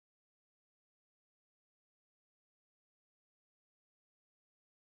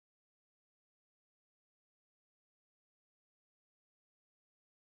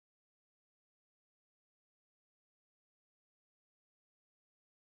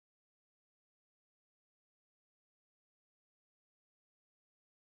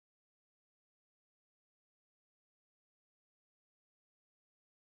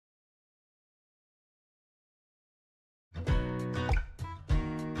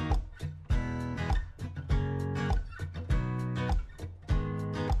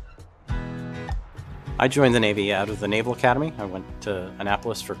I joined the Navy out of the Naval Academy. I went to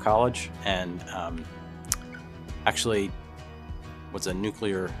Annapolis for college and actually was a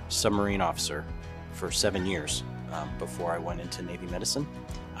nuclear submarine officer for 7 years before I went into Navy medicine.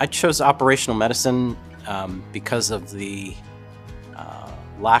 I chose operational medicine because of the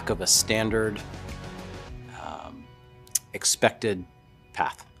lack of a standard expected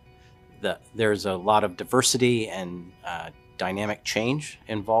path. There's a lot of diversity and dynamic change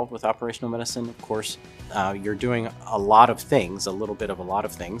involved with operational medicine. Of course, you're doing a lot of things, a little bit of a lot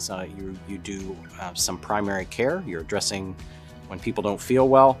of things. You do some primary care. You're addressing when people don't feel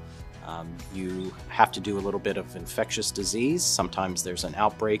well. You have to do a little bit of infectious disease. Sometimes there's an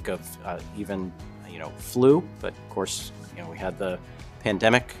outbreak of even flu, but of course we had the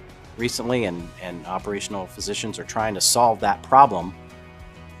pandemic recently, and operational physicians are trying to solve that problem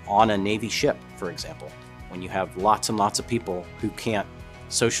on a Navy ship, for example. When you have lots and lots of people who can't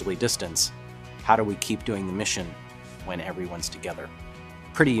socially distance, how do we keep doing the mission when everyone's together?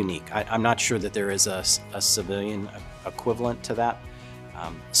 Pretty unique. I'm not sure that there is a civilian equivalent to that.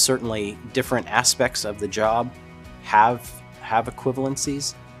 Certainly different aspects of the job have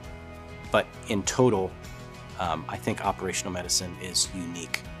equivalencies, but in total, I think operational medicine is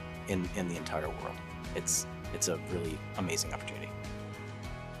unique in the entire world. It's a really amazing opportunity.